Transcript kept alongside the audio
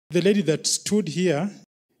The lady that stood here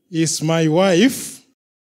is my wife,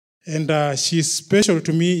 and she's special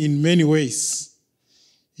to me in many ways.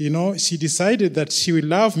 You know, she decided that she will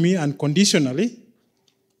love me unconditionally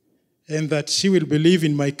and that she will believe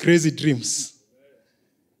in my crazy dreams.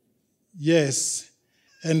 Yes.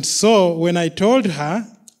 And so when I told her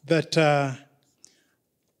that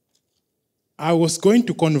I was going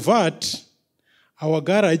to convert our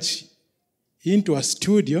garage into a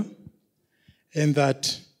studio and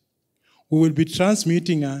that we will be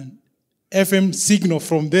transmitting an FM signal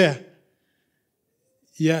from there.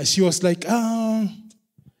 Yeah, she was like,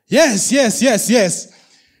 yes.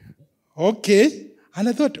 Okay. And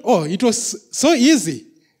I thought, it was so easy.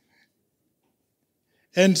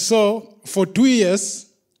 And so for 2 years,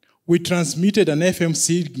 we transmitted an FM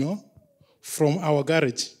signal from our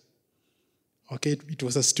garage. Okay, it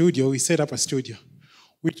was a studio. We set up a studio.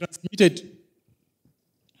 We transmitted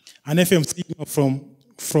an FM signal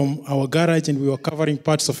from our garage, and we were covering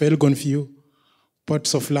parts of Elgonview,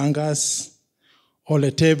 parts of Langas,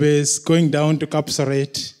 Oletebes, going down to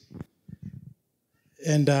Kapsaret.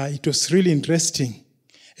 And it was really interesting.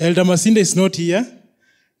 Elder Masinda is not here.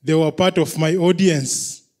 They were part of my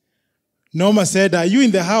audience. Norma said, "Are you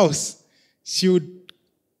in the house?" She would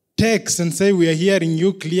text and say, "We are hearing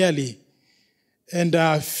you clearly." And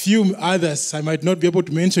a few others I might not be able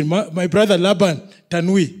to mention. My brother Laban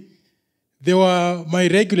Tanui, they were my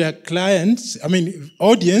regular clients,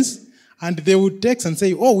 audience, and they would text and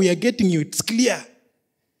say, "We are getting you, it's clear."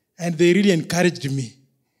 And they really encouraged me.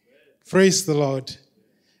 Praise the Lord.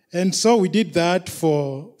 And so we did that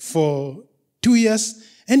for 2 years.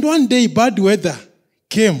 And one day, bad weather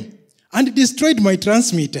came and it destroyed my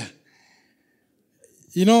transmitter.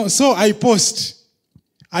 So I post.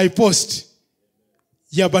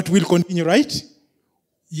 Yeah, but we'll continue, right?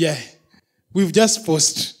 Yeah. We've just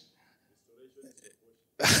posted.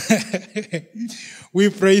 We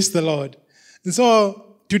praise the Lord. And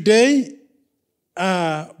so today,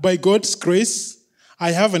 by God's grace,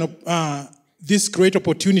 I have this great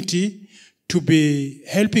opportunity to be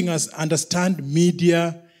helping us understand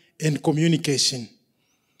media and communication.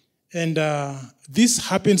 And this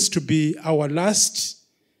happens to be our last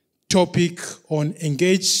topic on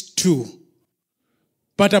Engage 2.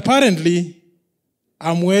 But apparently,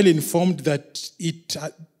 I'm well informed that it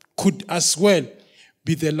could as well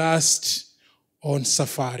be the last on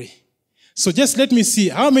Safari. So just let me see,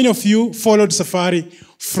 how many of you followed Safari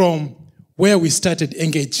from where we started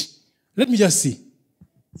Engage? Let me just see.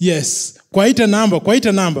 Yes, quite a number.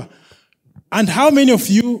 And how many of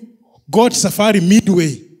you got Safari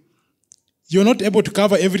midway? You're not able to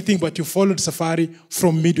cover everything, but you followed Safari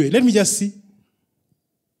from midway. Let me just see.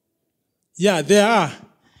 Yeah, there are.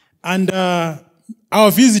 And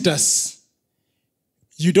our visitors,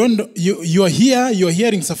 you are here, you're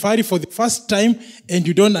hearing Safari for the first time, and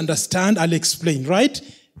you don't understand. I'll explain, right?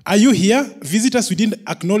 Are you here? Visitors, we didn't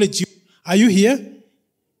acknowledge you. Are you here?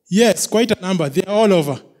 Yes, quite a number. They are all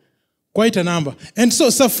over. Quite a number. And so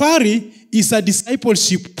Safari is a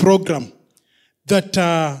discipleship program that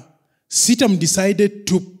CITAM decided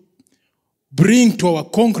to bring to our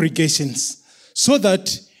congregations so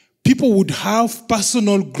that people would have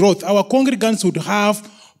personal growth. Our congregants would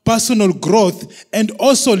have personal growth and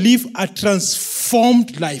also live a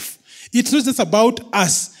transformed life. It's not just about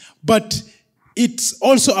us, but it's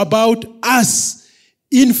also about us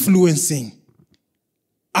influencing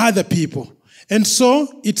other people. And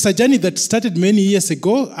so it's a journey that started many years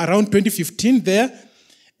ago, around 2015 there.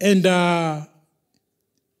 And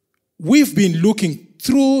we've been looking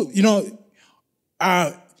through,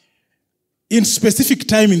 in specific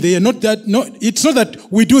time in the year. It's not that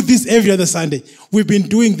we do this every other Sunday. We've been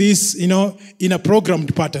doing this, in a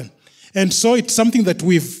programmed pattern. And so it's something that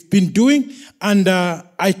we've been doing. And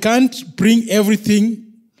I can't bring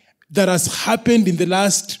everything that has happened in the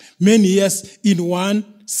last many years in one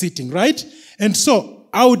sitting, right? And so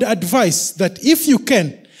I would advise that if you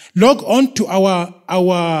can, log on to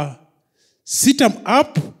our CITAM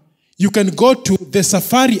app. You can go to the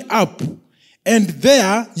Safari app, and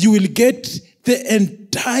there you will get the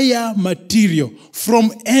entire material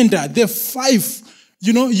from Ender, the 5,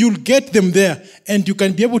 you'll get them there, and you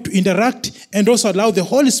can be able to interact and also allow the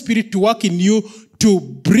Holy Spirit to work in you to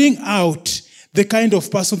bring out the kind of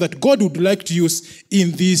person that God would like to use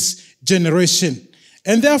in this generation.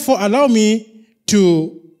 And therefore, allow me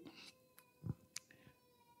to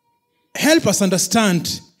help us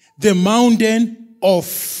understand the mountain of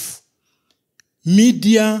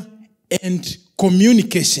media and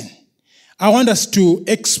communication. I want us to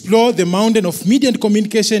explore the mountain of media and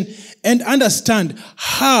communication and understand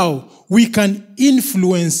how we can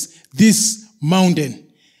influence this mountain.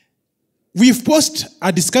 we've posted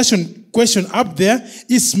a discussion question up there.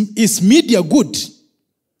 Is media good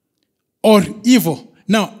or evil?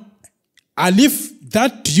 Now, I'll leave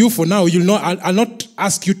that to you for now. You'll know. I'll not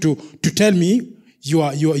ask you to tell me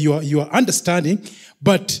your understanding,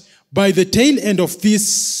 but by the tail end of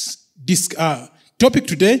this topic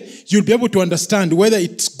today, you'll be able to understand whether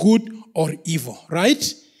it's good or evil,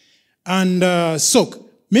 right? And so,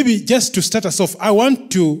 maybe just to start us off, I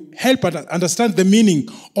want to help us understand the meaning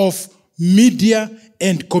of media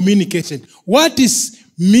and communication. What is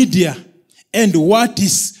media and what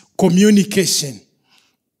is communication?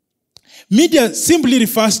 Media simply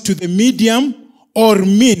refers to the medium or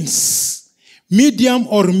means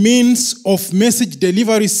of message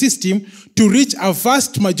delivery system to reach a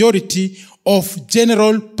vast majority of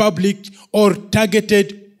general public or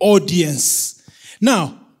targeted audience.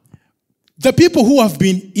 Now, the people who have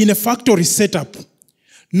been in a factory setup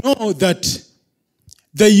know that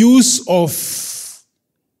the use of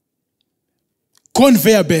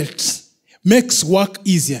conveyor belts makes work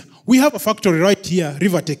easier. We have a factory right here,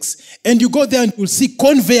 Rivertex, and you go there and you'll see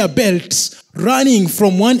conveyor belts running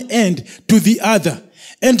from one end to the other.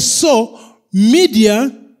 And so,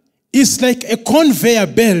 media is like a conveyor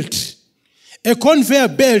belt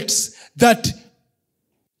that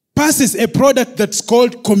passes a product that's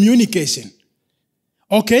called communication.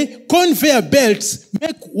 Okay? Conveyor belts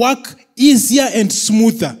make work easier and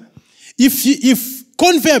smoother. If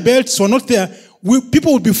conveyor belts were not there,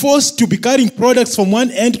 people would be forced to be carrying products from one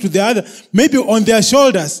end to the other, maybe on their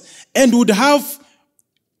shoulders, and would have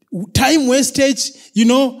time wastage.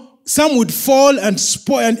 Some would fall and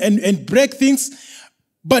spoil and break things.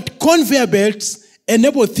 But conveyor belts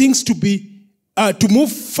enable things to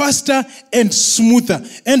move faster and smoother.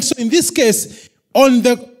 And so in this case, on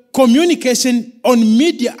the communication, on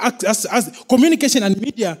media, as communication and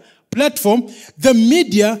media platform, the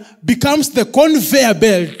media becomes the conveyor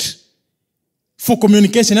belt for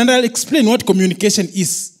communication. And I'll explain what communication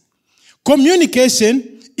is.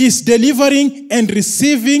 Communication is delivering and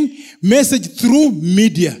receiving message through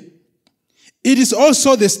media. It is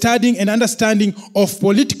also the studying and understanding of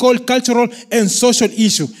political, cultural, and social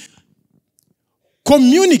issues.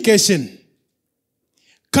 Communication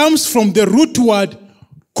comes from the root word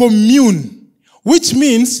commune, which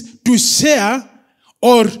means to share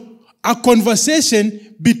or a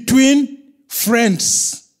conversation between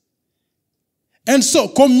friends. And so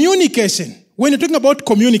communication, when you're talking about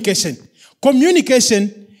communication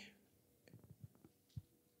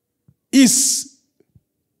is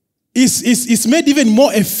made even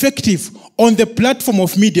more effective on the platform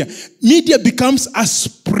of media. Media becomes a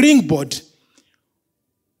springboard.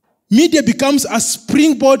 Media becomes a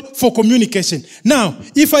springboard for communication. Now,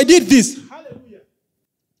 if I did this, hallelujah.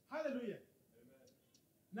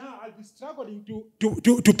 Now I'll be struggling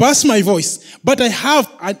to pass my voice. But I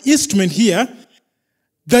have an instrument here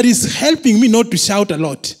that is helping me not to shout a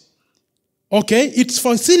lot. Okay? It's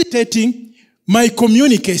facilitating my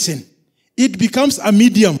communication. It becomes a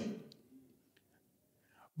medium.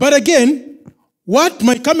 But again, what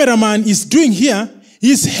my cameraman is doing here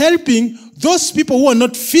is helping those people who are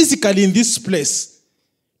not physically in this place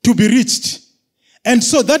to be reached. And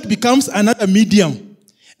so that becomes another medium.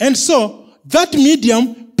 And so that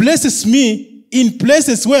medium places me in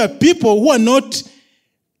places where people who are not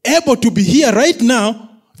able to be here right now,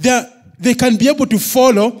 they can be able to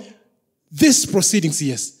follow these proceedings,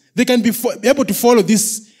 yes. They can be able to follow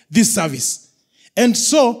this service. And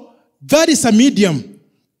so that is a medium.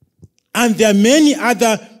 And there are many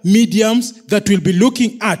other mediums that we'll be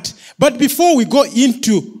looking at. But before we go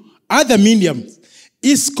into other mediums,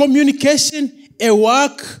 is communication a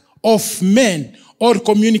work of men, or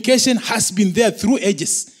communication has been there through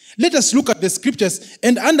ages? Let us look at the scriptures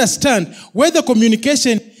and understand whether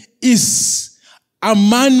communication is a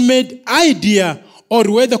man-made idea or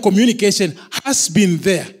whether communication has been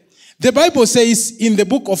there. The Bible says in the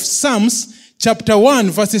book of Psalms, chapter 1,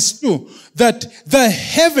 verses 2, that the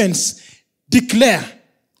heavens declare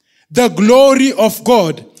the glory of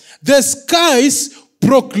God. The skies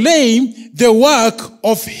proclaim the work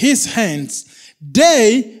of his hands.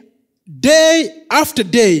 Day after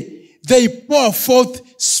day, they pour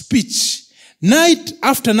forth speech. Night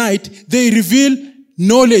after night, they reveal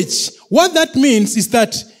knowledge. What that means is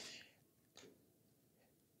that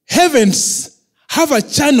heavens have a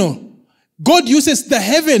channel. God uses the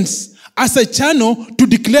heavens as a channel to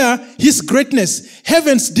declare his greatness.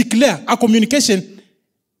 Heavens declare a communication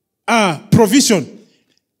provision.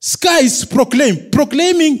 Skies proclaim.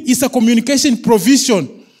 Proclaiming is a communication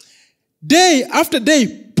provision. Day after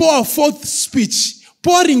day, pour forth speech.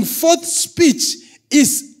 Pouring forth speech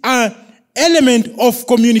is an element of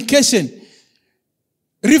communication.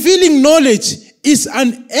 revealing knowledge is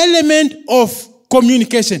an element of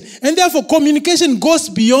communication. And therefore, communication goes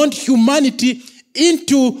beyond humanity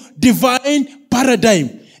into divine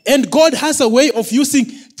paradigm. And God has a way of using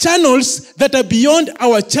channels that are beyond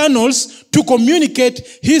our channels to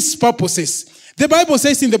communicate his purposes. The Bible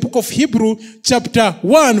says in the book of Hebrew, chapter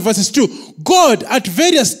 1, verses 2, God at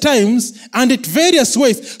various times and in various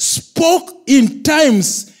ways spoke in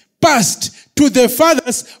times past to the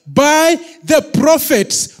fathers by the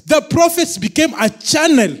prophets. The prophets became a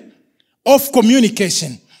channel of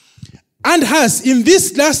communication and has in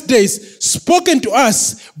these last days spoken to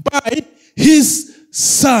us by his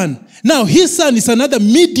Son. Now, his Son is another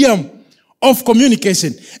medium of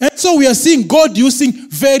communication. And so we are seeing God using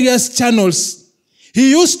various channels.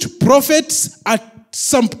 He used prophets at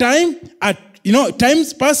some time,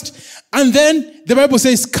 times past, and then the Bible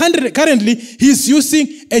says currently he's using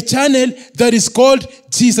a channel that is called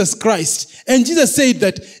Jesus Christ. And Jesus said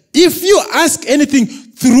that if you ask anything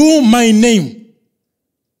through my name,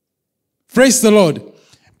 praise the Lord.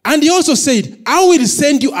 And he also said, I will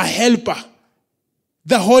send you a helper,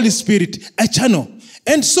 the Holy Spirit, a channel.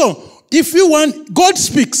 And so, if you want, God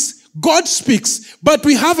speaks, but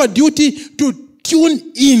we have a duty to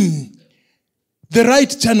tune in the right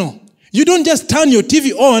channel. You don't just turn your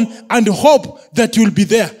TV on and hope that you'll be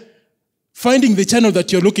there, finding the channel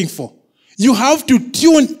that you're looking for. You have to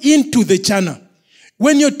tune into the channel.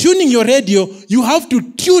 When you're tuning your radio, you have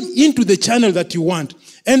to tune into the channel that you want.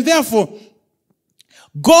 And therefore,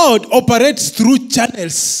 God operates through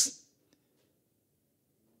channels.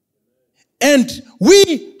 And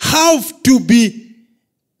we have to be,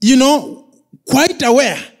 quite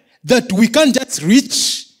aware that we can't just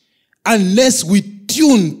reach unless we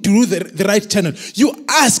tune through the right channel. You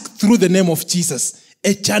ask through the name of Jesus,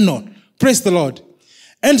 a channel. Praise the Lord.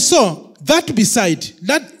 And so, that beside,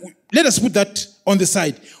 let us put that on the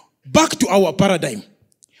side. Back to our paradigm.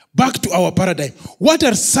 What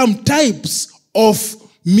are some types of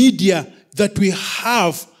media that we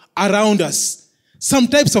have around us? Some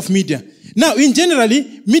types of media. Now, in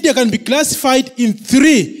generally, media can be classified in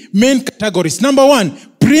three main categories. Number one,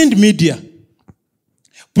 print media.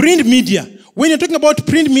 Print media. When you're talking about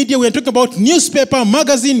print media, we're talking about newspaper,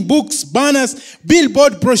 magazine, books, banners,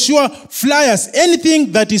 billboard, brochure, flyers,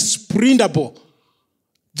 anything that is printable.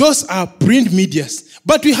 Those are print medias.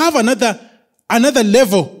 But we have another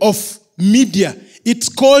level of media. It's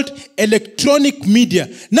called electronic media.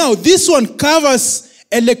 Now, this one covers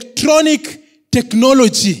electronic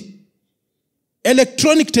technology.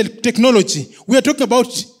 Technology. We are talking about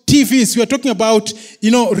TVs. We are talking about,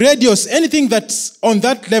 radios, anything that's on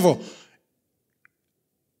that level.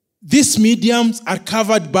 These mediums are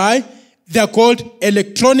covered by, they're called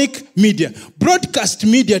electronic media. Broadcast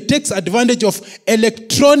media takes advantage of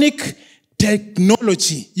electronic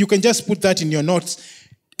technology. You can just put that in your notes.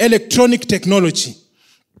 Electronic technology.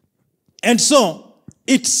 And so,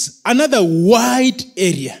 it's another wide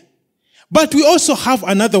area. But we also have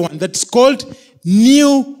another one that's called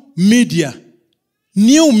new media.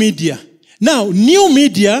 New media. Now, new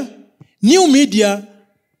media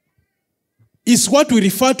is what we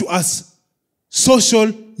refer to as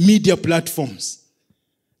social media platforms.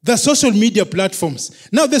 The social media platforms.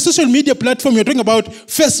 Now, the social media platform, you're talking about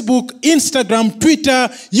Facebook, Instagram, Twitter,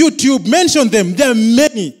 YouTube, mention them. There are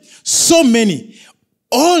many, so many.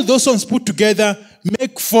 All those ones put together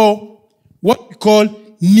make for what we call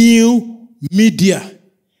new media.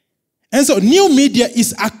 And so, new media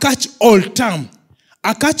is a catch-all term.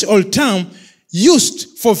 A catch-all term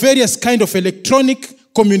used for various kind of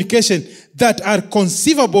electronic communication that are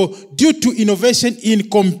conceivable due to innovation in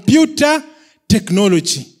computer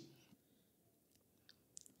technology.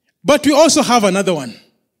 But we also have another one.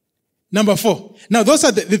 Number 4. Now, those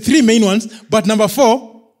are the three main ones. But number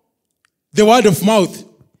 4, the word of mouth,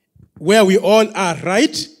 where we all are,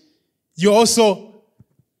 right? You're also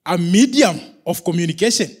a medium of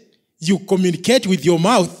communication. You communicate with your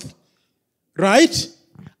mouth, right?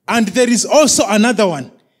 And there is also another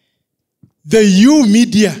one, the you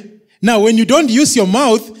media. Now, when you don't use your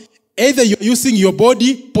mouth, either you're using your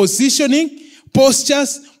body, positioning,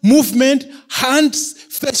 postures, movement, hands,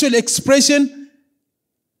 facial expression.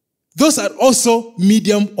 Those are also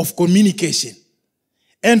medium of communication.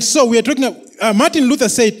 And so we are talking, Martin Luther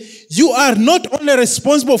said, you are not only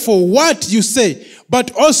responsible for what you say,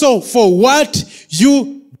 but also for what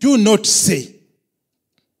you do not say.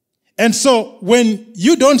 And so when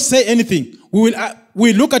you don't say anything,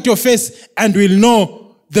 we look at your face and we'll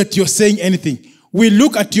know that you're saying anything. We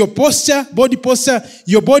look at your posture, body posture,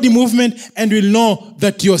 your body movement, and we'll know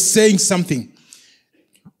that you're saying something.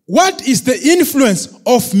 What is the influence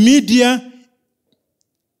of media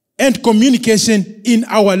and communication in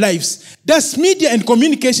our lives? Does media and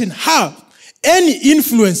communication have any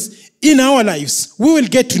influence in our lives? We will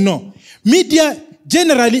get to know. Media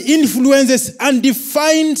generally influences and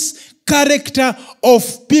defines character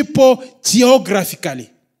of people geographically.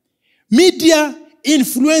 Media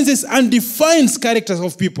influences and defines characters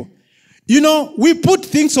of people. You know, we put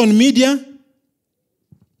things on media,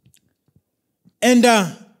 and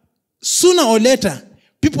sooner or later,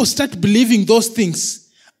 people start believing those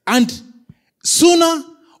things. And sooner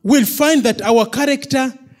we'll find that our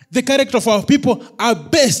character, the character of our people, are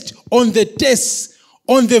based on the tastes,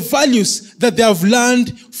 on the values that they have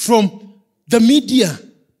learned from the media.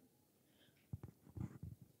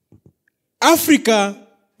 Africa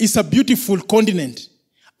is a beautiful continent.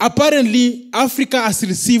 Apparently, Africa has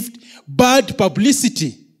received bad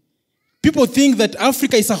publicity. People think that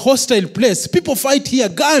Africa is a hostile place. People fight here,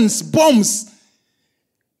 guns, bombs.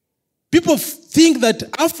 People think that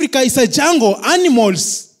Africa is a jungle,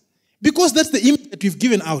 animals, because that's the image that we've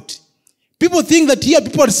given out. People think that here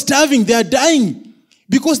people are starving, they are dying,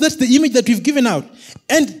 because that's the image that we've given out.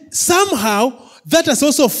 And somehow, that has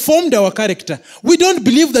also formed our character. We don't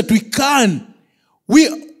believe that we can. We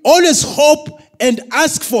always hope and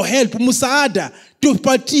ask for help, musaada,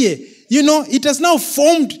 tupatie. You know, it has now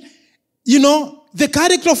formed, you know, the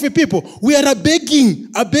character of a people. We are a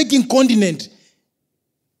begging continent.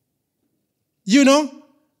 You know,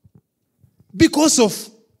 because of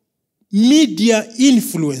media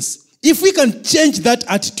influence. If we can change that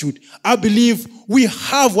attitude, I believe we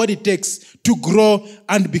have what it takes to grow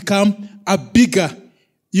and become a bigger,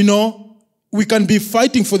 you know, we can be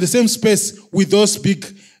fighting for the same space with those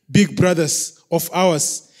big brothers of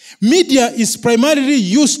ours. Media is primarily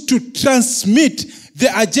used to transmit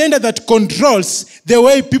the agenda that controls the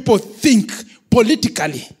way people think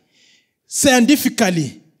politically,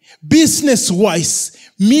 scientifically,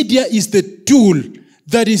 business-wise. Media is the tool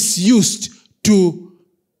that is used to,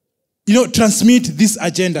 you know, transmit these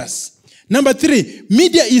agendas. Number 3,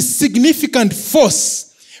 media is significant force.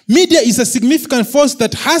 Media is a significant force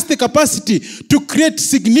that has the capacity to create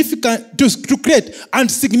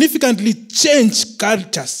and significantly change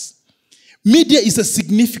cultures. Media is a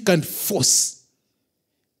significant force.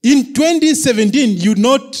 In 2017, you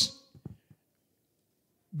not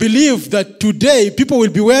believe that today people will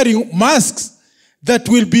be wearing masks, that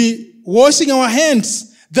will be washing our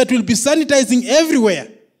hands, that will be sanitizing everywhere.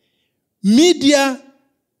 Media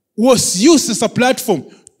was used as a platform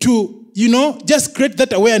to, you know, just create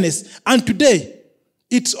that awareness. And today,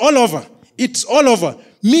 it's all over. It's all over.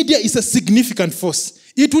 Media is a significant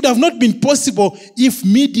force. It would have not been possible if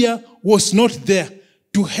media was not there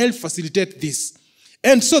to help facilitate this.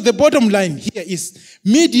 And so the bottom line here is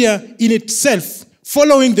media in itself,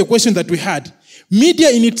 following the question that we had, media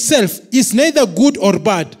in itself is neither good or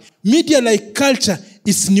bad. Media, like culture,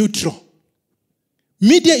 is neutral.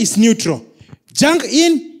 Media is neutral. Junk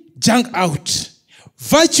in, junk out.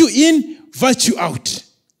 Virtue in, virtue out.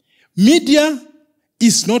 Media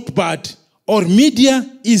is not bad, or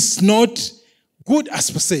media is not good as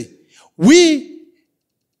per se.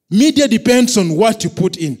 Media depends on what you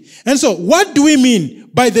put in. And so, what do we mean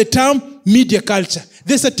by the term media culture?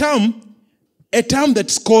 There's a term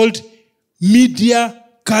that's called media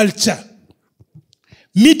culture.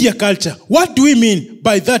 Media culture. What do we mean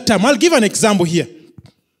by that term? I'll give an example here.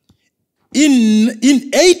 In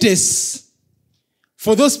 80s,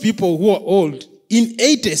 for those people who are old, in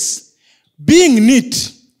 80s, being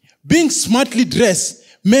neat, being smartly dressed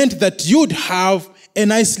meant that you'd have a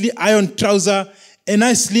nicely ironed trouser, a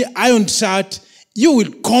nicely ironed shirt. You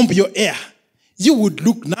would comb your hair. You would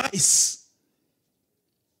look nice.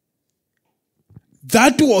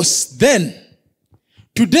 That was then.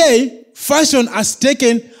 Today, fashion has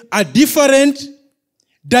taken a different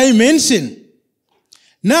dimension.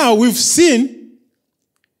 Now we've seen,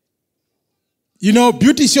 you know,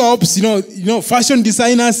 beauty shops, you know, fashion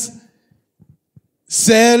designers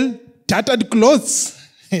sell tattered clothes.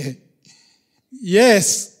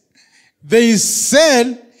 Yes. They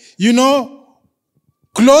sell, you know,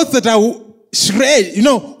 clothes that are shred, you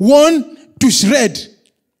know, worn to shred,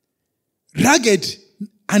 rugged,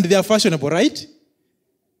 and they are fashionable, right?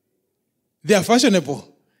 They are fashionable,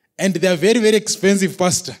 and they are very, very expensive,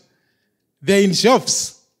 Pastor. They're in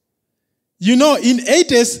shops. You know, in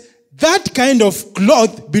 80s, that kind of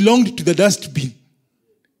cloth belonged to the dustbin.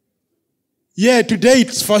 Yeah, today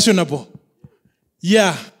it's fashionable.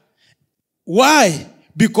 Yeah. Why?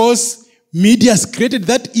 Because media has created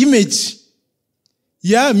that image.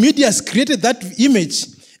 Yeah, media has created that image.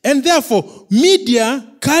 And therefore,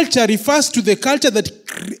 media culture refers to the culture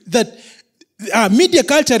that Media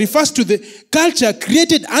culture refers to the culture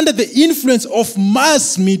created under the influence of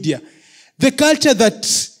mass media. The culture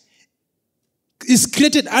that is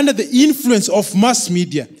created under the influence of mass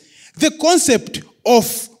media. The concept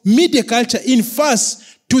of media culture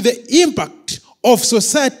infers to the impact of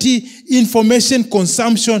society, information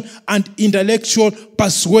consumption, and intellectual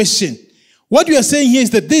persuasion. What we are saying here is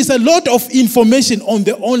that there is a lot of information on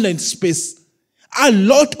the online space. A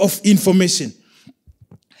lot of information.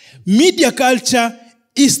 Media culture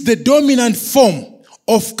is the dominant form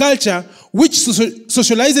of culture which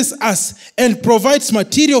socializes us and provides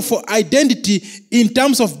material for identity in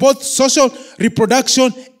terms of both social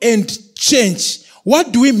reproduction and change.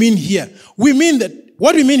 What do we mean here?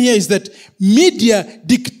 What we mean here is that media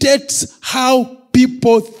dictates how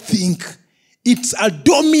people think. It's a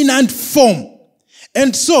dominant form.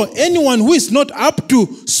 And so anyone who is not up to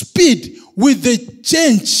speed with the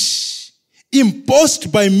change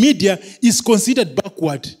imposed by media is considered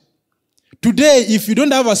backward. Today, if you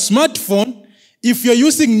don't have a smartphone, if you're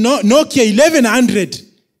using Nokia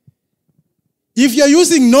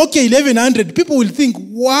 1100, people will think,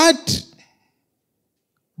 what?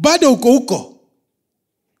 Bado uko huko.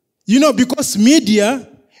 Because media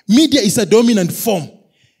is a dominant form.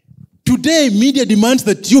 Today, media demands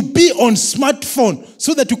that you be on smartphone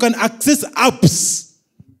so that you can access apps,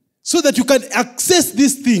 so that you can access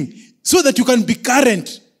this thing, so that you can be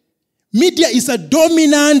current. Media is a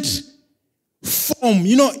dominant form.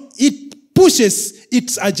 It pushes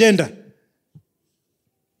its agenda.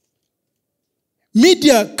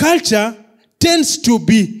 Media culture tends to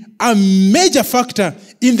be a major factor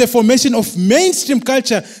in the formation of mainstream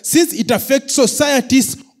culture since it affects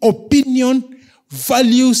society's opinion,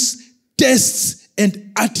 values, tastes,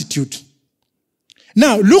 and attitude.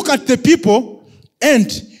 Now, look at the people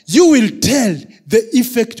and you will tell the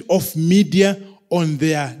effect of media on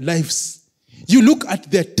their lives. You look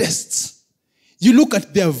at their tastes. You look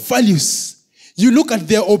at their values. You look at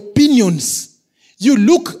their opinions. You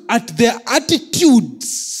look at their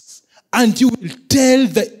attitudes. And you will tell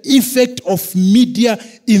the effect of media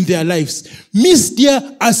in their lives.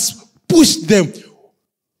 Media has pushed them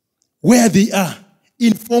where they are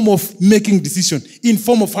in form of making decisions, in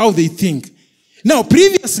form of how they think. Now,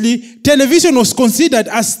 previously, television was considered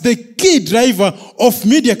as the key driver of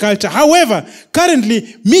media culture. However,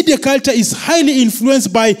 currently, media culture is highly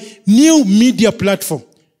influenced by new media platform.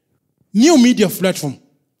 New media platform.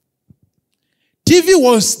 TV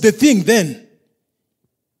was the thing then.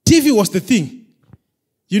 TV was the thing.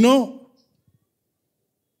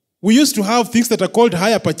 We used to have things that are called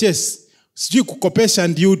hire purchase. Sijui kukopesha,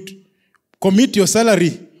 and you'd commit your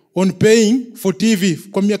salary on paying for TV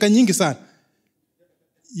kwa miaka nyingi sana.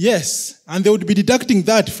 Yes, and they would be deducting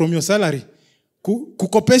that from your salary.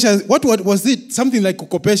 Kukopesha, what was it? Something like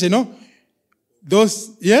kukopesha,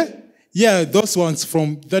 Those, yeah, those ones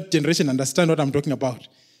from that generation understand what I'm talking about.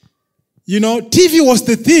 TV was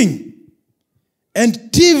the thing. And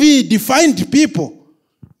TV defined people.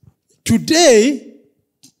 Today,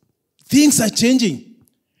 things are changing.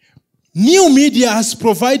 New media has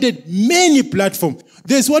provided many platforms.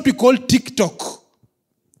 There's what we call TikTok.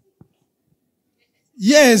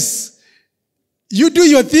 Yes. You do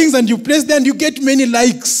your things and you place there and you get many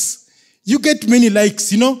likes.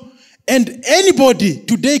 And anybody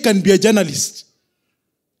today can be a journalist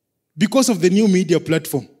because of the new media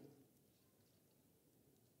platform.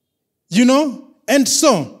 And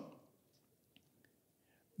so,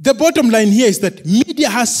 the bottom line here is that media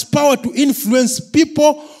has power to influence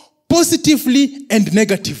people positively and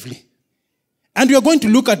negatively. And we are going to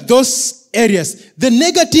look at those areas. The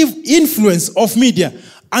negative influence of media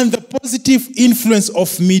and the positive influence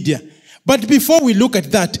of media. But before we look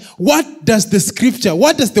at that, what does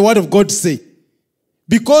the Word of God say?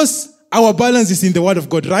 Because our balance is in the Word of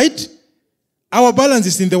God, right? Our balance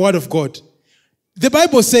is in the Word of God. The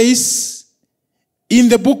Bible says, in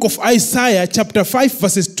the book of Isaiah, chapter 5,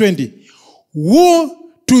 verses 20,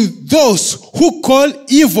 woe to those who call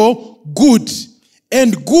evil good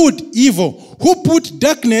and good evil, who put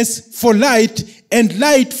darkness for light and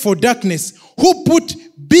light for darkness, who put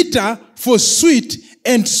bitter for sweet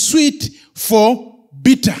and sweet for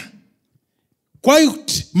bitter.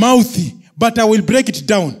 Quite mouthy, but I will break it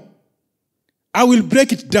down.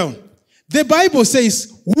 The Bible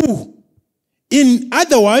says, woe. In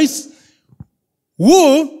other words,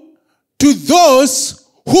 woe to those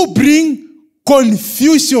who bring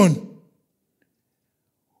confusion.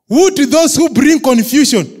 Woe to those who bring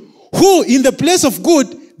confusion. Who, in the place of good,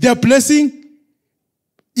 they are placing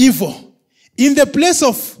evil. In the place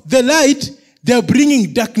of the light, they are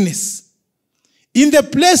bringing darkness. In the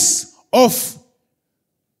place of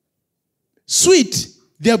sweet,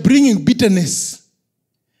 they are bringing bitterness.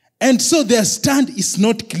 And so their stand is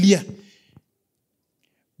not clear.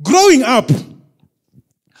 Growing up,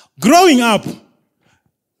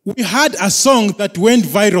 we had a song that went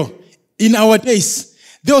viral in our days.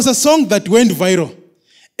 There was a song that went viral.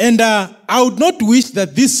 And I would not wish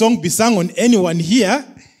that this song be sung on anyone here,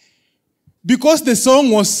 because the song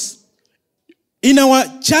was, in our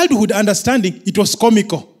childhood understanding, it was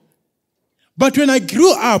comical. But when I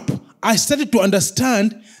grew up, I started to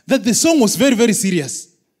understand that the song was very, very serious.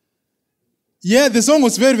 Yeah, the song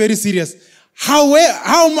was very, very serious.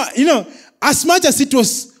 As much as it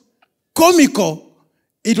was comical,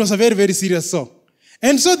 it was a very, very serious song.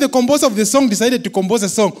 And so the composer of the song decided to compose a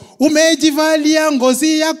song. Umejivalia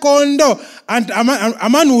ngozi ya kondo. And a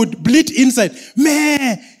man would bleat inside.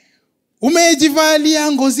 Me.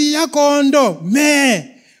 Umejivalia ngozi ya kondo.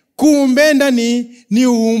 Me. Kumbenda ni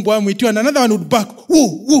uumbwa mwitu. And another one would back.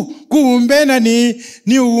 Woo. Kumbenda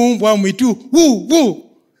ni uumbwa mwitu. Woo.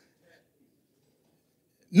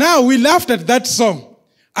 Now we laughed at that song.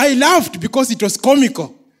 I laughed because it was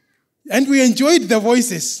comical. And we enjoyed the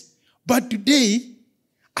voices. But today,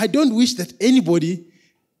 I don't wish that anybody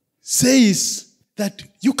says that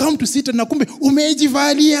you come to sit na kumbe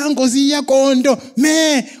umejivalia ngozi ya kondo.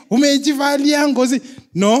 Umejivalia ngozi.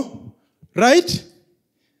 No. Right?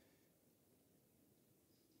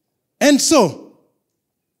 And so,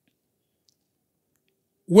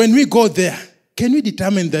 when we go there, can we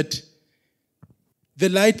determine that the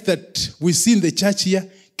light that we see in the church here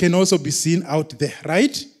can also be seen out there,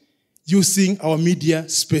 right? Using our media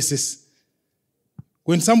spaces.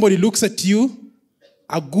 When somebody looks at you,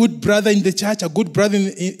 a good brother in the church, a good brother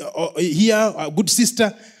here, a good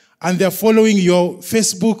sister, and they're following your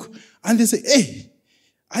Facebook, and they say, hey,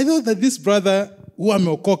 I thought that this brother who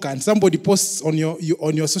ameokoka, and somebody posts on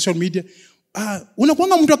your social media,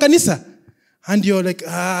 unakuanga mtu wa kanisa? And you're like,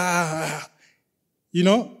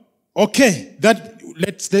 okay,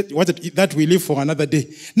 that we leave for another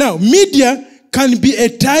day. Now, media can be a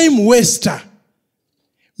time waster.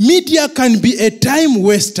 Media can be a time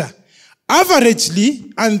waster.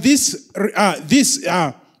 Averagely, and this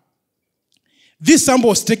sample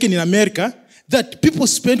was taken in America, that people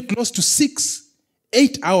spend close to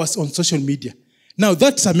 6-8 hours on social media. Now,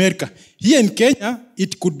 that's America. Here in Kenya,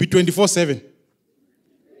 it could be 24/7.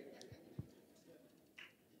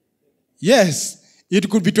 Yes, it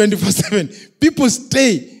could be 24/7. People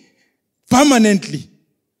stay permanently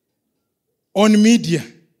on media.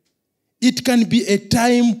 It can be a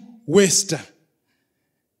time waster.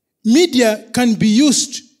 Media can be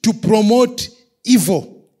used to promote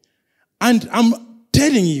evil. And I'm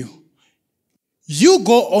telling you, you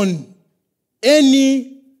go on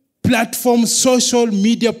any platform, social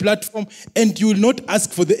media platform, and you will not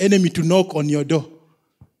ask for the enemy to knock on your door.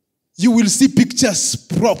 You will see pictures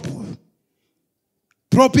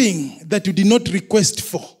propping that you did not request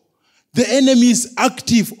for. The enemy is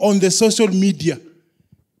active on the social media.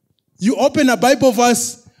 You open a Bible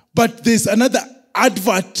verse, but there's another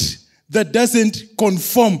advert that doesn't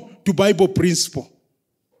conform to Bible principle.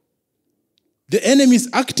 The enemy is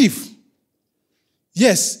active.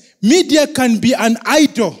 Yes, media can be an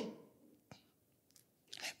idol.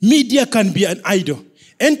 Media can be an idol.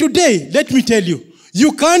 And today, let me tell you,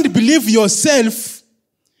 you can't believe yourself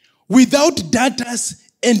without data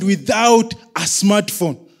and without a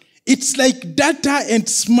smartphone. It's like data and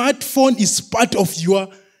smartphone is part of your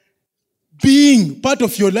being, part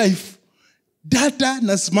of your life. Data and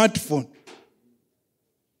a smartphone.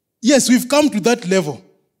 Yes, we've come to that level.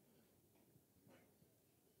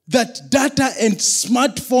 That data and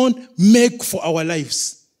smartphone make for our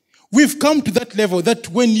lives. We've come to that level that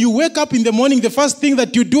when you wake up in the morning, the first thing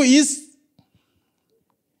that you do is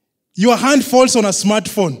your hand falls on a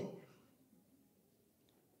smartphone.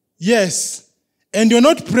 Yes. And you're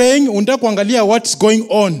not praying, unataka kuangalia what's going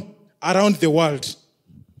on around the world.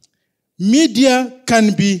 Media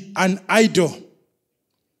can be an idol.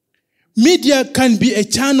 Media can be a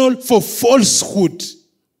channel for falsehood.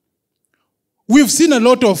 We've seen a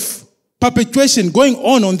lot of perpetuation going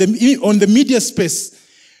on the media space.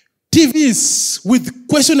 TVs with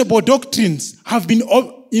questionable doctrines have been,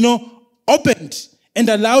 opened and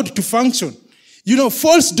allowed to function.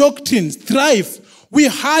 False doctrines thrive. We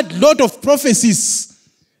had a lot of prophecies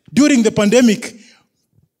during the pandemic.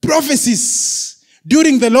 Prophecies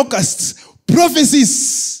during the locusts.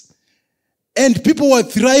 Prophecies. And people were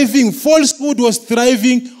thriving. Falsehood was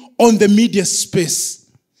thriving on the media space.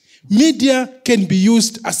 Media can be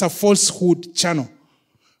used as a falsehood channel.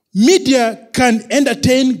 Media can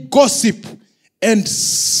entertain gossip and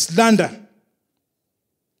slander.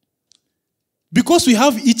 Because we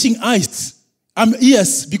have itching eyes,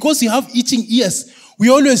 ears, because you have itching ears, we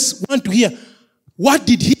always want to hear, what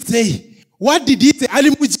did he say? What did he say?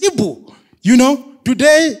 Alimujibu. You know,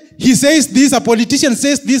 today he says this, a politician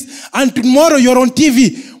says this, and tomorrow you're on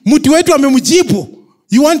TV. Mutu wetu amemujibu.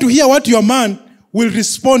 You want to hear what your man will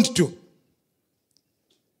respond to.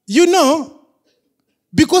 You know,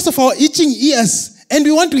 because of our itching ears, and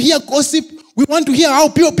we want to hear gossip, we want to hear how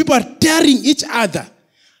people are tearing each other.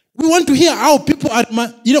 We want to hear how people are,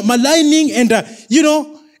 maligning and,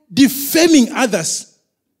 defaming others.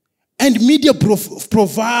 And media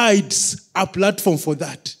provides a platform for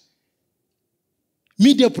that.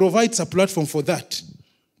 Media provides a platform for that.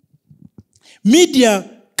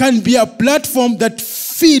 Media can be a platform that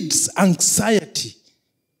feeds anxiety.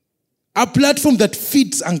 A platform that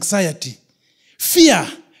feeds anxiety. Fear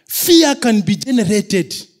can be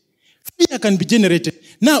generated. Fear can be generated.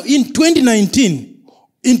 Now, in 2019,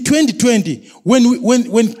 in 2020, when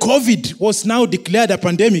COVID was now declared a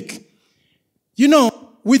pandemic,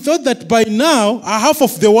 we thought that by now, half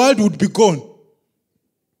of the world would be gone.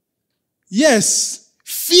 Yes,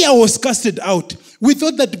 fear was casted out. We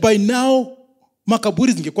thought that by now,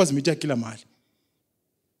 makaburi zingekuwa zimejaa kila mahali.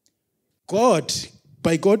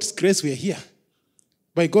 By God's grace, we are here.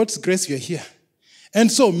 By God's grace, we are here.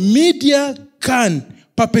 And so, media can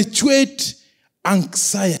perpetuate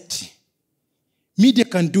anxiety. Media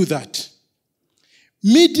can do that.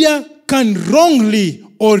 Media can wrongly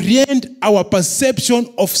orient our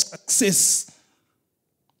perception of success.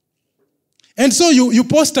 And so you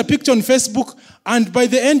post a picture on Facebook, and by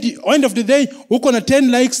the end of the day, you're going to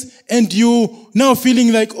 10 likes, and you now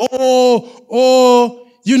feeling like,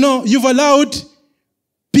 you've allowed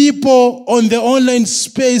people on the online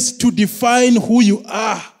space to define who you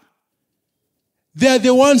are. They are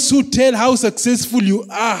the ones who tell how successful you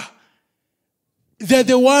are. They're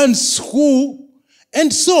the ones who,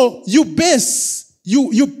 and so you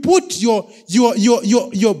put your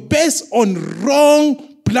base on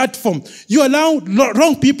wrong platform. You allow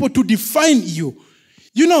wrong people to define you.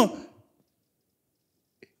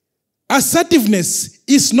 Assertiveness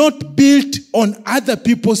is not built on other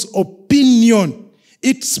people's opinion.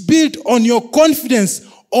 It's built on your confidence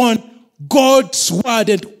on God's word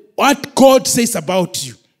and what God says about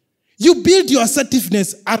you. You build your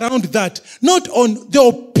assertiveness around that, not on the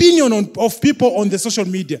opinion of people on the social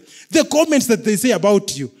media, the comments that they say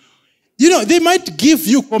about you. They might give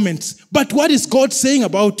you comments, but what is God saying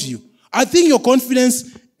about you? I think your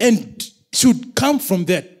confidence should come from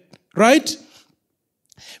that, right?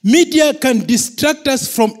 Media can distract us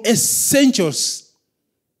from essentials.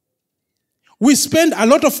 We spend a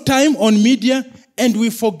lot of time on media and we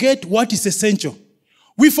forget what is essential.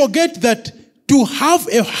 We forget that to have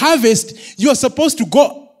a harvest, you are supposed to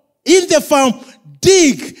go in the farm,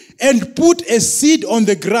 dig, and put a seed on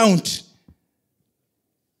the ground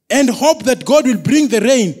and hope that God will bring the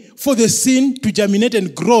rain for the seed to germinate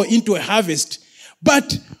and grow into a harvest.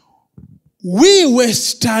 But we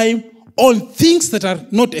waste time on things that are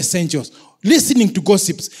not essentials, listening to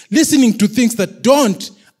gossips, listening to things that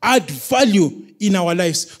don't add value in our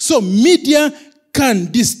lives. So media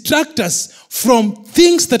can distract us from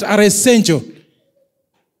things that are essential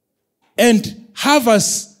and have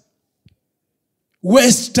us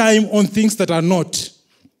waste time on things that are not.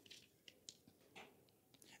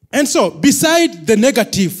 And so, beside the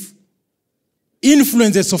negative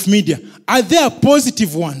influences of media, are there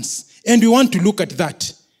positive ones? And we want to look at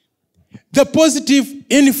that. The positive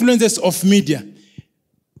influences of media.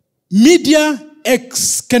 Media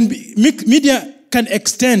can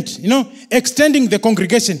extend, extending the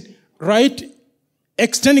congregation, right?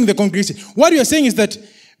 Extending the congregation. What we are saying is that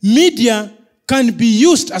media can be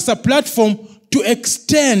used as a platform to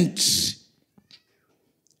extend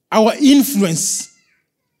our influence.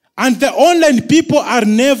 And the online people are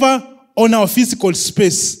never on our physical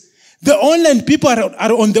space. The online people are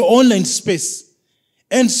on the online space.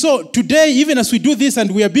 And so today, even as we do this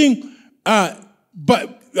and we are being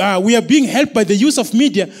helped by the use of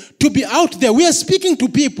media to be out there, we are speaking to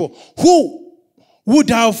people who would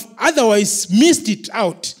have otherwise missed it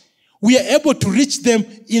out. We are able to reach them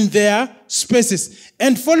in their spaces.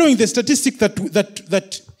 And following the statistic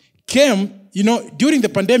that came, during the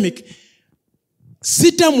pandemic,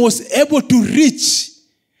 CITAM was able to reach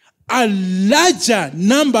a larger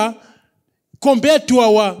number compared to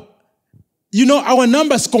our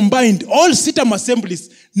numbers combined. All CITAM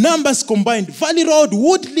assemblies, numbers combined. Valley Road,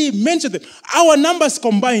 Woodley, mentioned them. Our numbers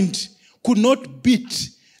combined could not beat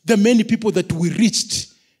the many people that we reached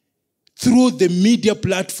through the media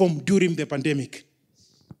platform during the pandemic.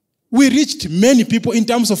 We reached many people in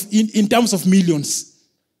terms of millions.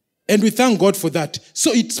 And we thank God for that.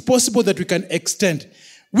 So it's possible that we can extend.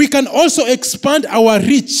 We can also expand our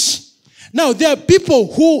reach. Now, there are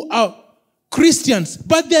people who are Christians,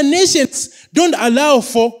 but their nations don't allow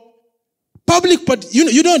for public, but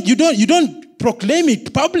you don't proclaim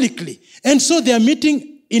it publicly. And so they are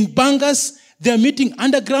meeting in bangers, they are meeting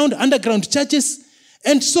underground churches.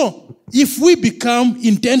 And so, if we become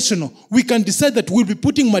intentional, we can decide that we'll be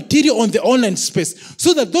putting material on the online space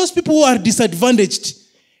so that those people who are disadvantaged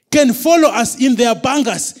can follow us in their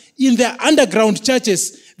bangers, in their underground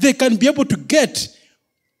churches. They can be able to get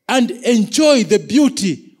and enjoy the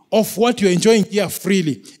beauty of what you're enjoying here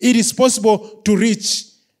freely. It is possible to reach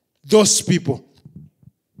those people.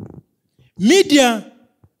 Media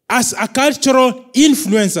as a cultural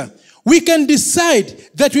influencer, we can decide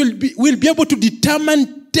that we'll be able to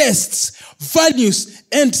determine tastes, values,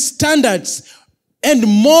 and standards and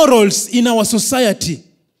morals in our society.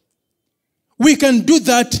 We can do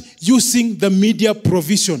that using the media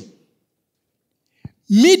provision.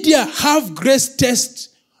 Media have great taste.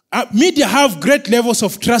 Media have great levels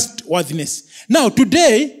of trustworthiness. Now,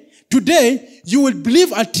 today, you will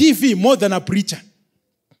believe a TV more than a preacher.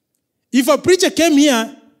 If a preacher came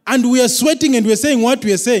here and we are sweating and we are saying what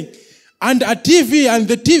we are saying, and a TV and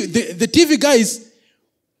the TV guys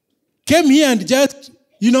came here and just,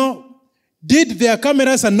 did their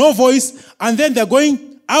cameras and no voice, and then they're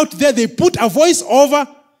going out there, they put a voice over,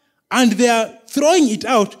 and they are throwing it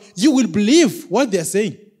out, you will believe what they're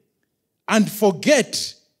saying and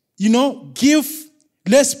forget, give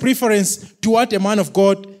less preference to what a man of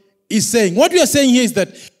God is saying. What we are saying here is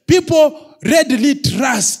that people readily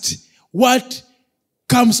trust what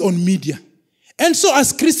comes on media. And so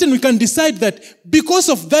as Christians, we can decide that because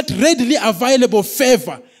of that readily available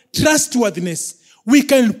favor, trustworthiness, we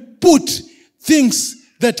can put things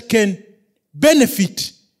that can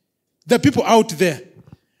benefit the people out there.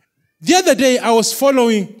 The other day, I was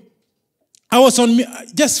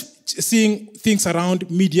just seeing things around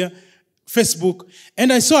media, Facebook,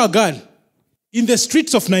 and I saw a girl in the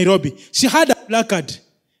streets of Nairobi. She had a placard.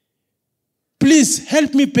 Please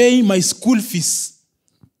help me pay my school fees.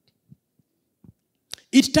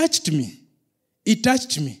 It touched me. It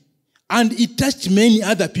touched me. And it touched many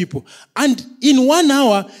other people. And in 1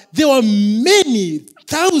 hour, there were many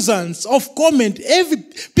thousands of comments,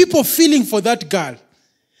 people feeling for that girl.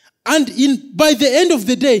 And by the end of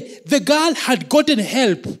the day, the girl had gotten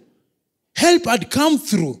help. Help had come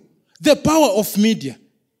through the power of media.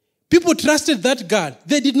 People trusted that girl.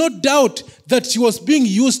 They did not doubt that she was being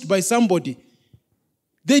used by somebody.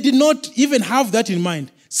 They did not even have that in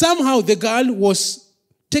mind. Somehow the girl was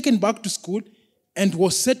taken back to school and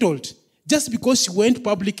was settled just because she went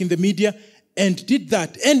public in the media and did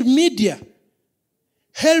that. And media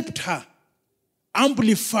helped her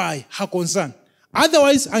amplify her concern.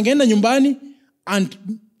 Otherwise, angeenda nyumbani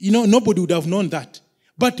and nobody would have known that.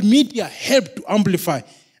 But media helped to amplify.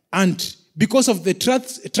 And because of the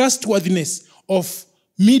trustworthiness of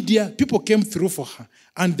media, people came through for her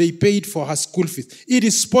and they paid for her school fees. It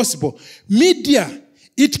is possible. Media,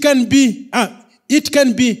 it can be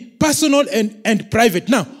personal and private.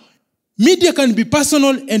 Now, media can be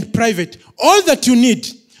personal and private. All that you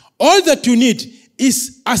need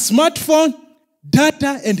is a smartphone,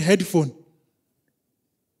 data, and headphone.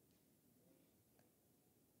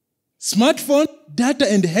 Smartphone,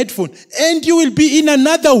 data, and headphone. And you will be in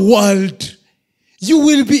another world. You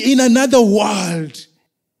will be in another world.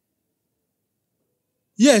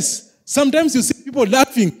 Yes, sometimes you see people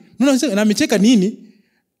laughing.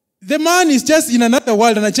 The man is just in another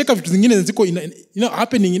world and anacheka vitu zingine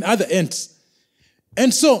happening in other ends.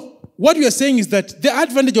 And so what we are saying is that the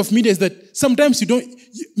advantage of media is that sometimes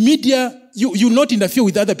you not interfere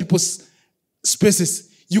with other people's spaces.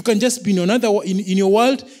 You can just be in your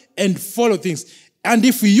world and follow things. And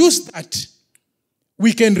if we use that,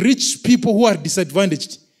 we can reach people who are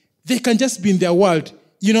disadvantaged. They can just be in their world.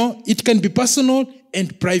 It can be personal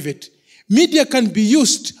and private. Media can be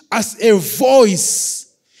used as a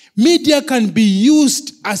voice. Media can be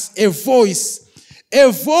used as a voice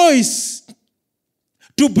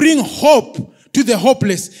to bring hope to the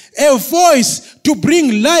hopeless, a voice to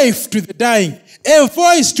bring life to the dying, a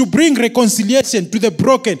voice to bring reconciliation to the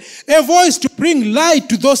broken, a voice to bring light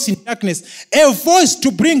to those in darkness, a voice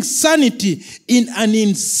to bring sanity in an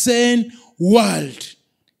insane world.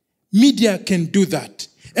 Media can do that.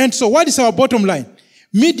 And so what is our bottom line?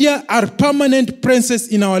 Media are permanent presence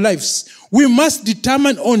in our lives. We must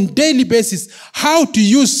determine on a daily basis how to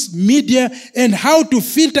use media and how to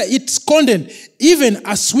filter its content, even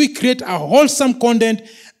as we create a wholesome content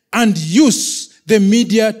and use the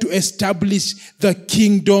media to establish the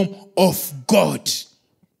kingdom of God.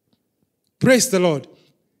 Praise the Lord.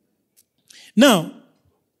 Now,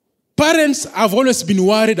 parents have always been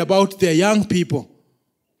worried about their young people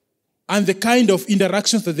and the kind of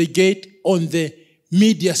interactions that they get on the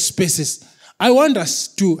media spaces. I want us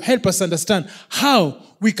to help us understand how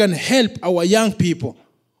we can help our young people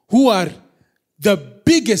who are the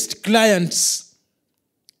biggest clients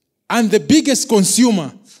and the biggest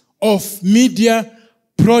consumer of media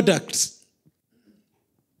products.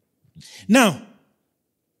 Now,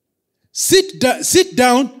 sit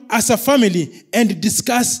down as a family and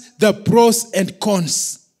discuss the pros and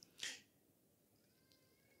cons.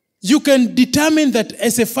 You can determine that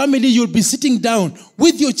as a family you'll be sitting down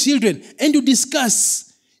with your children and you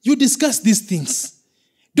discuss these things.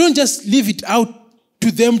 Don't just leave it out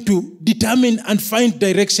to them to determine and find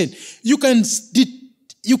direction. You can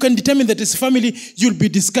determine that as a family you'll be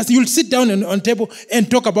discussing, you'll sit down on table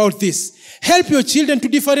and talk about this. Help your children to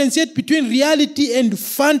differentiate between reality and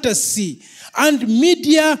fantasy. And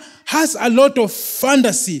media has a lot of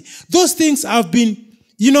fantasy. Those things have been,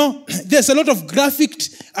 there's a lot of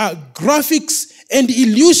graphics and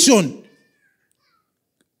illusion.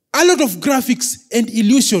 A lot of graphics and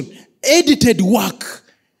illusion. Edited work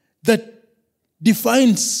that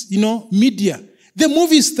defines, media. The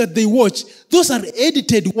movies that they watch, those are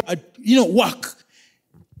edited work.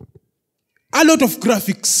 A lot of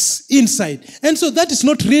graphics inside. And so that is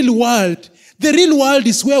not real world. The real world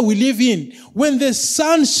is where we live in. When the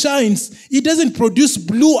sun shines, it doesn't produce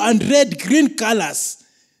blue and red, green colors.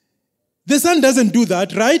 The sun doesn't do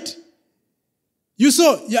that, right? And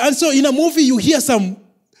so in a movie you hear some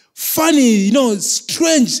funny,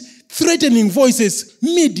 strange, threatening voices.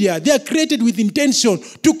 Media, they are created with intention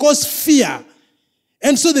to cause fear.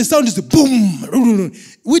 And so the sound is boom.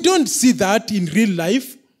 We don't see that in real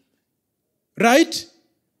life, right?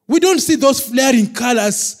 We don't see those flaring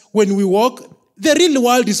colors when we walk. The real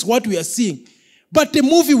world is what we are seeing. But the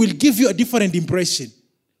movie will give you a different impression.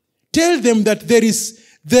 Tell them that there is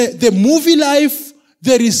the movie life,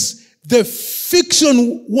 there is the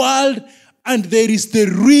fiction world, and there is the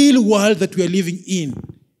real world that we are living in.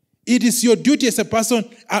 It is your duty as a person,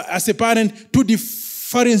 as a parent, to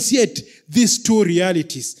differentiate these two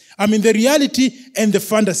realities. The reality and the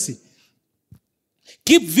fantasy.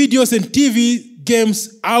 Keep videos and TV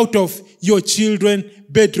games out of your children's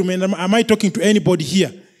bedroom. And am I talking to anybody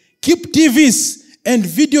here? Keep TVs and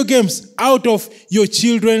video games out of your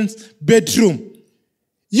children's bedroom.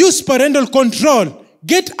 Use parental control.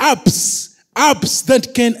 Get apps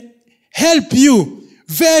that can help you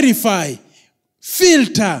verify,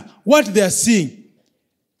 filter what they are seeing.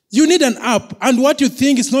 You need an app, and what you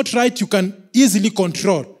think is not right, you can easily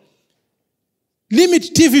control.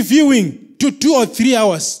 Limit TV viewing to 2 or 3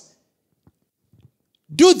 hours.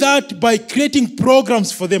 Do that by creating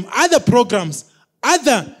programs for them,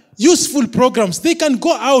 other useful programs. They can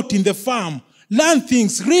go out in the farm, learn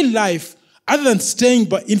things, real life, other than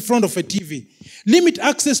staying in front of a TV. Limit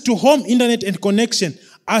access to home internet and connection.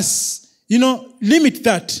 Limit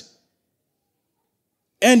that.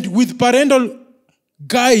 And with parental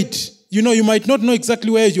guide, you might not know exactly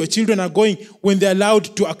where your children are going when they're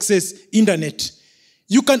allowed to access internet.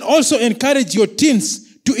 You can also encourage your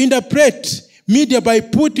teens to interpret media by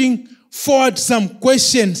putting forward some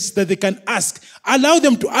questions that they can ask. Allow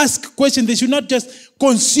them to ask questions. They should not just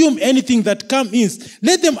consume anything that comes in.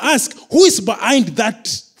 Let them ask, who is behind that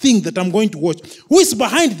thing that I'm going to watch? Who is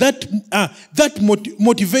behind that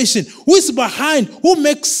motivation? Who is behind?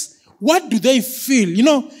 What do they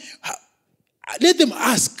feel? Let them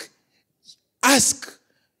ask. Ask.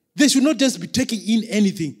 They should not just be taking in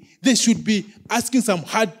anything. They should be asking some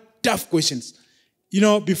hard, tough questions,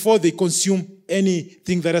 before they consume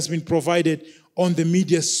anything that has been provided on the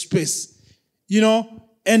media space.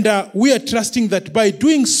 And we are trusting that by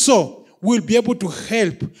doing so, we'll be able to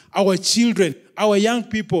help our children, our young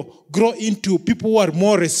people, grow into people who are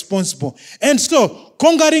more responsible. And so,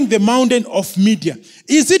 conquering the mountain of media.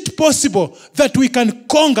 Is it possible that we can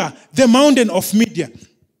conquer the mountain of media?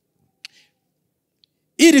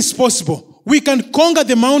 It is possible. We can conquer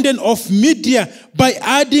the mountain of media by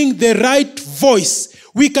adding the right voice.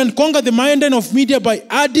 We can conquer the mountain of media by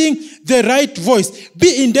adding the right voice.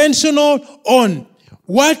 Be intentional on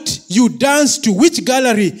what you dance to, which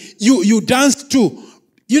gallery you dance to.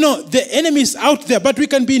 The enemy is out there, but we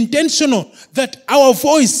can be intentional that our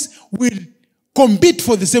voice will compete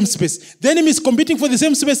for the same space. The enemy is competing for the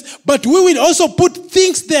same space, but we will also put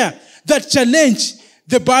things there that challenge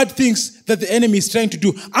the bad things that the enemy is trying to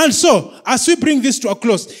do. And so, as we bring this to a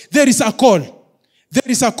close, there is a call. There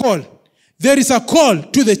is a call. There is a call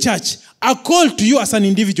to the church. A call to you as an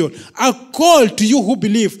individual. A call to you who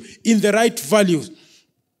believe in the right values.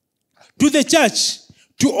 to the church,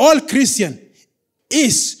 to all Christians,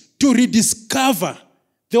 is to rediscover.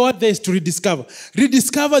 The word there is to rediscover.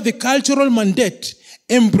 Rediscover the cultural mandate,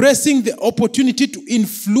 embracing the opportunity to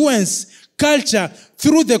influence culture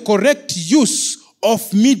through the correct use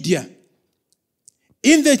of media.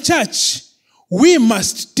 In the church, we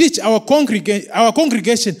must teach our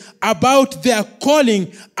congregation about their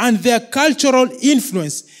calling and their cultural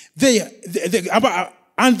influence.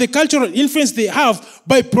 And the cultural influence they have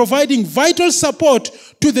by providing vital support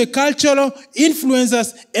to the cultural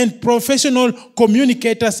influencers and professional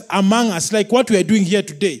communicators among us, like what we are doing here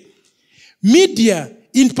today. Media,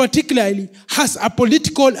 in particular, has a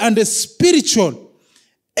political and a spiritual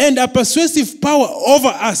and a persuasive power over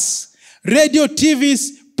us. Radio,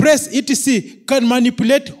 TVs, press, etc. can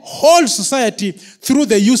manipulate whole society through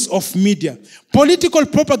the use of media. Political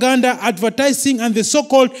propaganda, advertising, and the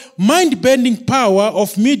so-called mind-bending power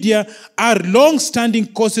of media are long-standing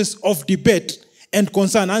causes of debate and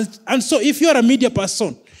concern. And so if you are a media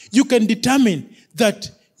person, you can determine that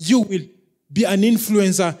you will be an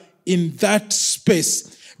influencer in that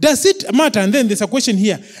space. Does it matter? And then there's a question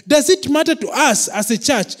here. Does it matter to us as a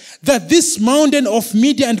church that this mountain of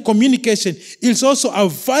media and communication is also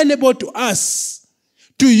available to us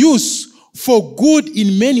to use for good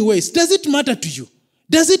in many ways? Does it matter to you?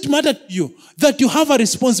 Does it matter to you that you have a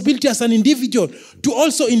responsibility as an individual to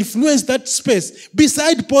also influence that space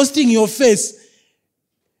beside posting your face?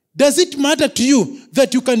 Does it matter to you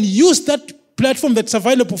that you can use that platform that's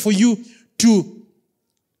available for you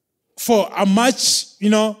for a much,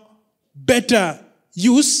 better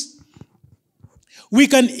use? We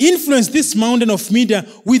can influence this mountain of media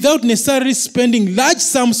without necessarily spending large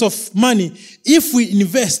sums of money if we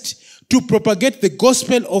invest to propagate the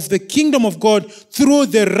gospel of the kingdom of God through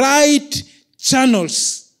the right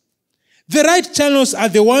channels. The right channels are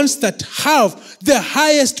the ones that have the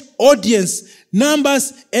highest audience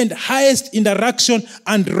numbers and highest interaction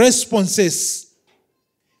and responses.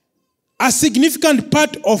 A significant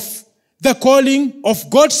part of the calling of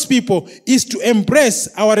God's people is to embrace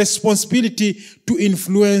our responsibility to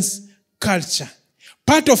influence culture.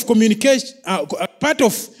 Part of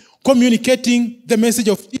communicating the message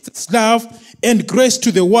of Jesus' love and grace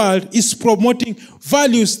to the world is promoting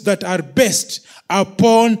values that are based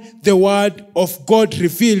upon the word of God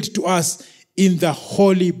revealed to us in the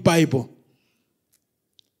Holy Bible.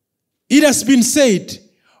 It has been said,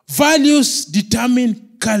 values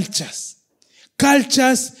determine cultures.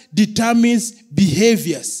 Cultures determines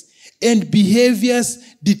behaviors, and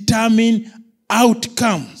behaviors determine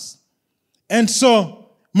outcomes. And so,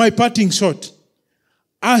 my parting shot,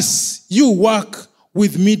 as you work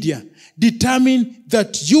with media, determine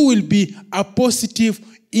that you will be a positive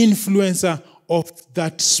influencer of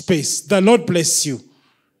that space. The Lord bless you.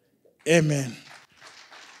 Amen.